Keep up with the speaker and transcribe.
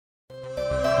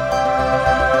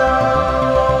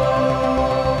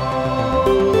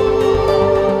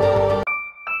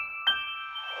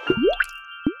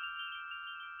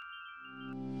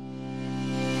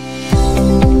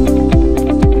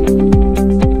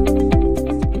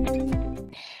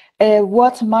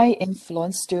what might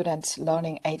influence student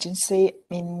learning agency? I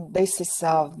mean, this is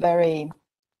a very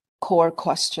core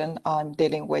question I'm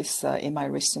dealing with in my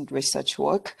recent research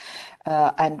work,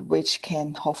 and which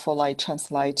can hopefully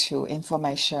translate to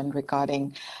information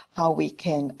regarding how we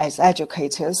can, as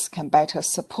educators, can better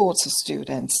support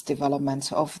students'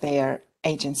 development of their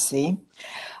agency.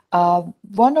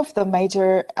 One of the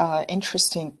major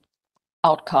interesting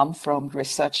outcome from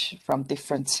research from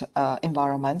different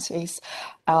environments is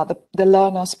the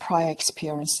learner's prior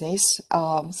experiences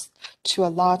to a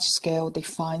large scale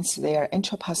defines their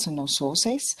interpersonal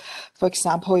sources. For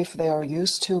example, if they are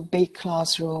used to big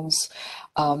classrooms,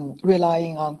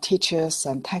 relying on teachers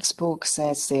and textbooks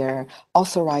as their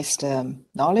authorized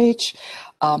knowledge,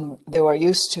 they were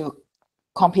used to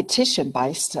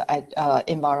competition-based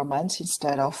environment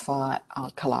instead of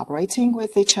collaborating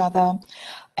with each other,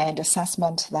 and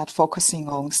assessment that focusing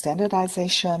on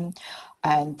standardization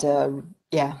and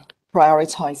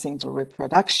prioritizing the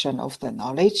reproduction of the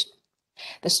knowledge.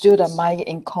 The student might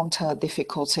encounter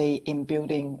difficulty in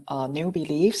building new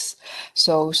beliefs.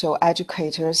 So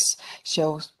educators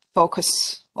should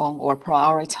focus on or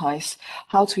prioritize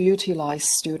how to utilize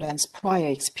students' prior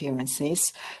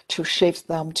experiences to shift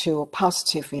them to a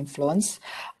positive influence.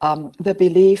 The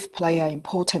belief play an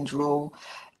important role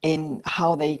in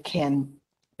how they can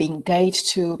be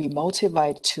engaged to, be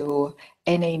motivated to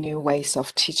any new ways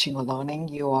of teaching or learning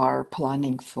you are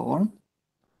planning for.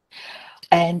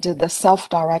 And the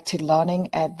self-directed learning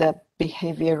at the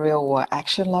behavioral or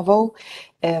action level,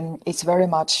 it's very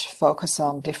much focused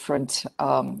on different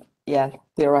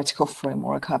theoretical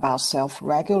framework about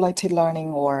self-regulated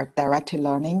learning or directed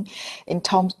learning. In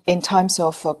times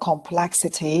of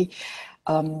complexity,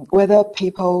 whether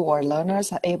people or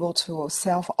learners are able to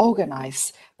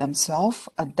self-organize themselves,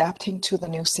 adapting to the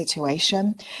new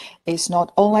situation is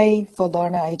not only for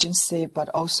learner agency, but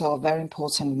also a very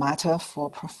important matter for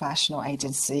professional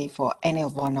agency for any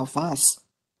one of us.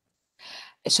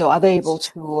 So are they able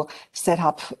to set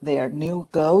up their new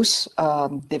goals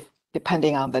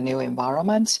depending on the new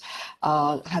environment,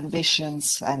 have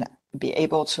visions, and be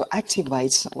able to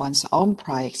activate one's own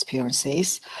prior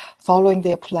experiences, following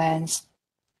their plans,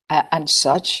 and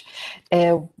such.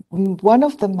 One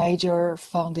of the major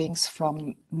findings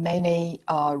from many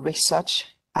research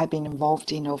I've been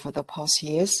involved in over the past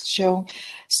years show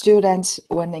students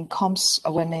when in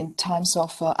times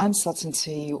of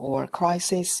uncertainty or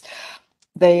crisis,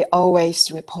 they always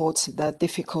report the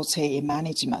difficulty in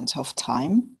management of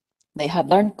time. They have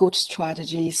learned good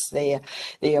strategies. They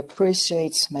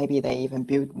appreciate, maybe they even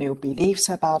build new beliefs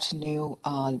about new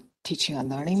teaching and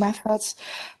learning methods.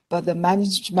 But the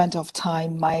management of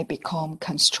time might become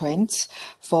constraints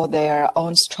for their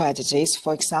own strategies.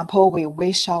 For example, we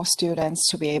wish our students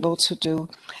to be able to do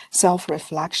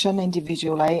self-reflection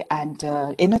individually and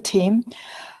in a team.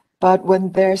 But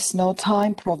when there's no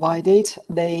time provided,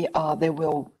 they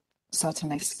will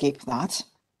certainly skip that.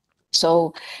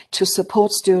 So to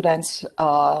support students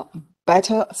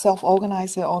better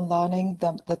self-organize their own learning,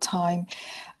 the time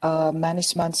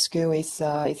management skill is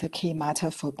a key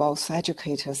matter for both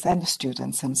educators and the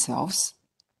students themselves.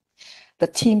 The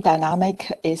team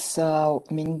dynamic is,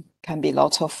 can be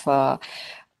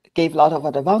give a lot of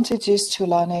advantages to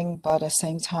learning, but at the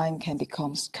same time can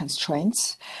become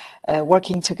constraints.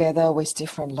 Working together with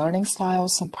different learning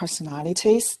styles and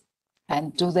personalities,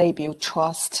 and do they build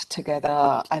trust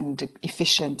together and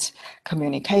efficient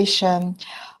communication?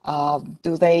 How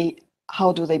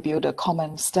do they build a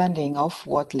common understanding of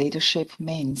what leadership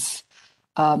means?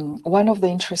 One of the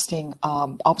interesting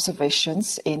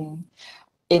observations in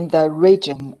the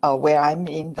region where I'm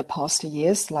in the past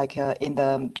years, like in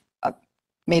the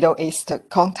Middle East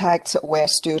context, where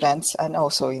students, and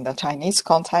also in the Chinese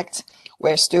context,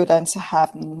 where students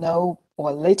have no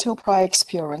or little prior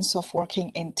experience of working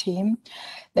in team,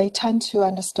 they tend to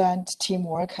understand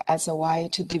teamwork as a way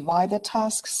to divide the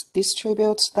tasks,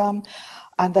 distribute them,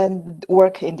 and then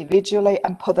work individually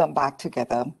and put them back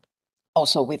together,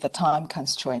 also with the time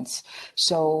constraints.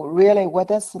 So really, what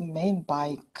does it mean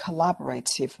by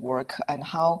collaborative work, and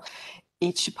how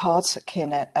each part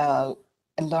can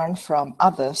learn from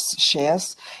others'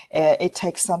 shares? It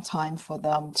takes some time for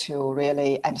them to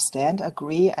really understand,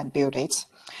 agree, and build it.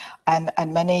 And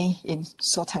many in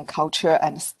certain culture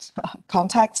and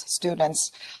context,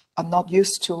 students are not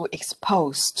used to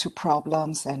exposed to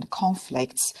problems and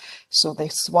conflicts. So they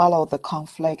swallow the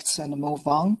conflicts and move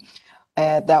on,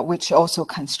 that which also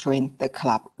constrain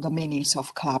the meanings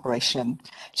of collaboration.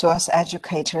 So as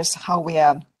educators, how we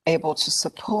are able to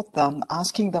support them,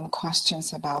 asking them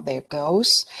questions about their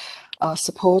goals,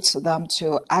 support them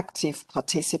to active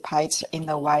participate in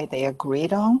the way they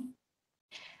agreed on,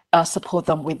 support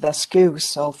them with the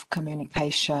skills of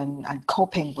communication and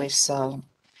coping with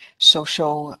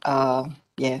social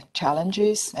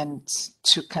challenges, and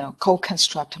to kind of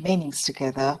co-construct meanings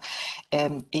together.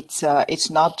 And it's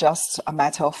not just a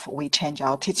matter of we change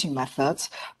our teaching methods,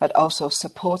 but also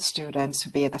support students to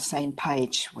be at the same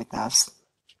page with us.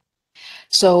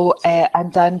 So,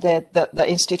 and then the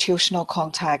institutional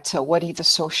contact, what is the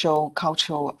social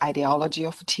cultural ideology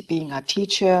of being a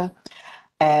teacher?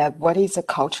 What is the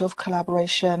culture of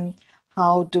collaboration?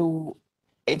 How do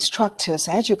instructors,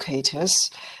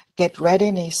 educators get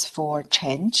readiness for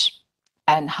change?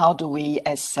 And how do we,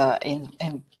 as in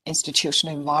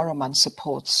institutional environment,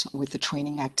 support with the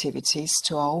training activities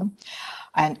to all?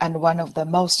 And one of the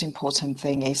most important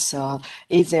thing is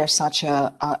there such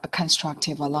a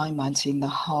constructive alignment in the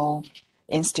whole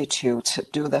institute?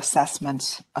 Do the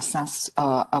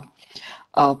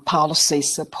policy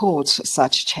support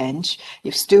such change?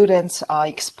 If students are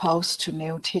exposed to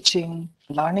new teaching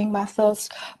learning methods,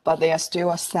 but they are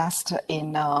still assessed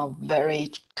in a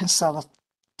very conservative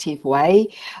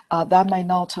way, that may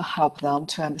not help them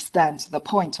to understand the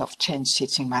point of change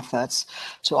teaching methods.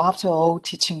 So after all,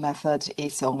 teaching method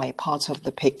is only part of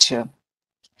the picture.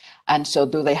 And so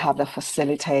do they have the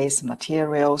facilities,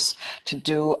 materials to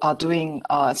do doing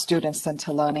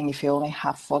student-centered learning? If you only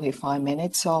have 45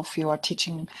 minutes of your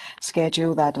teaching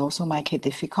schedule, that also make it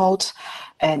difficult.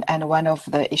 And one of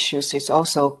the issues is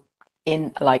also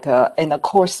in a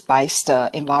course-based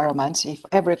environment. If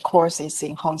every course is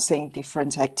enhancing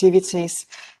different activities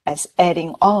as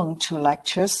adding on to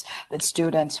lectures, then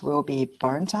students will be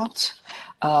burnt out.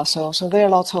 So there are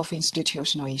lots of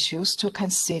institutional issues to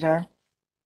consider.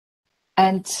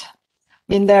 And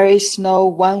there is no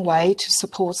one way to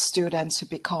support students to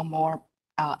become more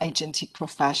agentic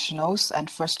professionals. And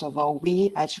first of all,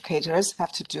 we educators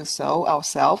have to do so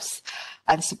ourselves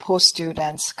and support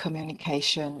students'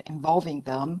 communication, involving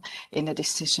them in the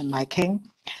decision making,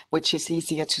 which is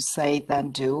easier to say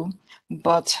than do.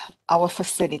 But our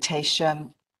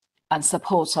facilitation and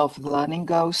support of learning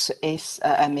goals is,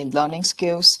 learning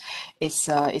skills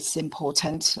is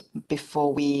important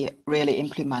before we really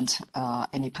implement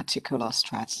any particular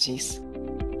strategies.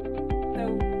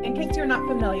 So, in case you're not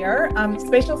familiar,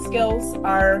 spatial skills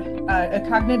are a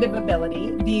cognitive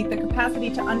ability, the capacity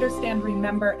to understand,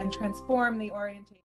 remember, and transform the orientation.